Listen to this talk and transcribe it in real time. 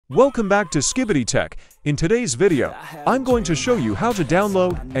Welcome back to SKIBIDI Tech. In today's video, I'm going to show you how to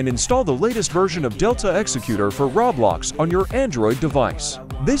download and install the latest version of Delta Executor for Roblox on your Android device.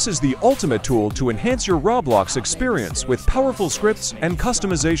 This is the ultimate tool to enhance your Roblox experience with powerful scripts and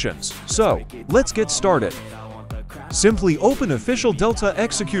customizations. So, let's get started. Simply open official Delta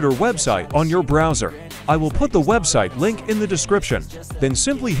Executor website on your browser. I will put the website link in the description. Then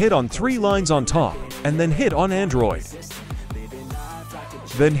simply hit on 3 lines on top, and then hit on Android.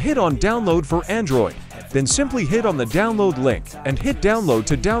 Then hit on Download for Android. Then simply hit on the download link and hit Download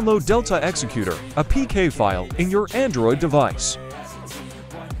to download Delta Executor, a PK file, in your Android device.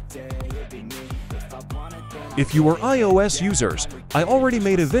 If you are iOS users, I already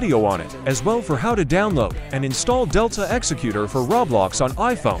made a video on it as well for how to download and install Delta Executor for Roblox on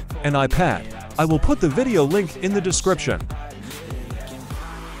iPhone and iPad. I will put the video link in the description.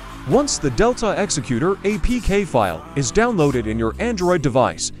 Once the Delta Executor APK file is downloaded in your Android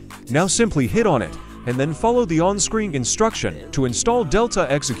device, now simply hit on it and then follow the on-screen instruction to install Delta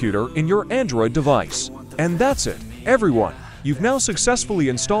Executor in your Android device. And that's it, everyone! You've now successfully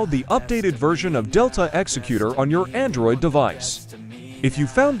installed the updated version of Delta Executor on your Android device. If you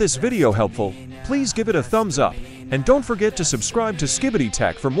found this video helpful, please give it a thumbs up and don't forget to subscribe to SKIBIDI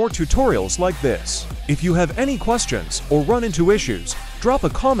Tech for more tutorials like this. If you have any questions or run into issues, drop a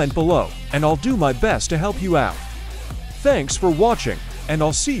comment below and I'll do my best to help you out. Thanks for watching, and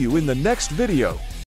I'll see you in the next video.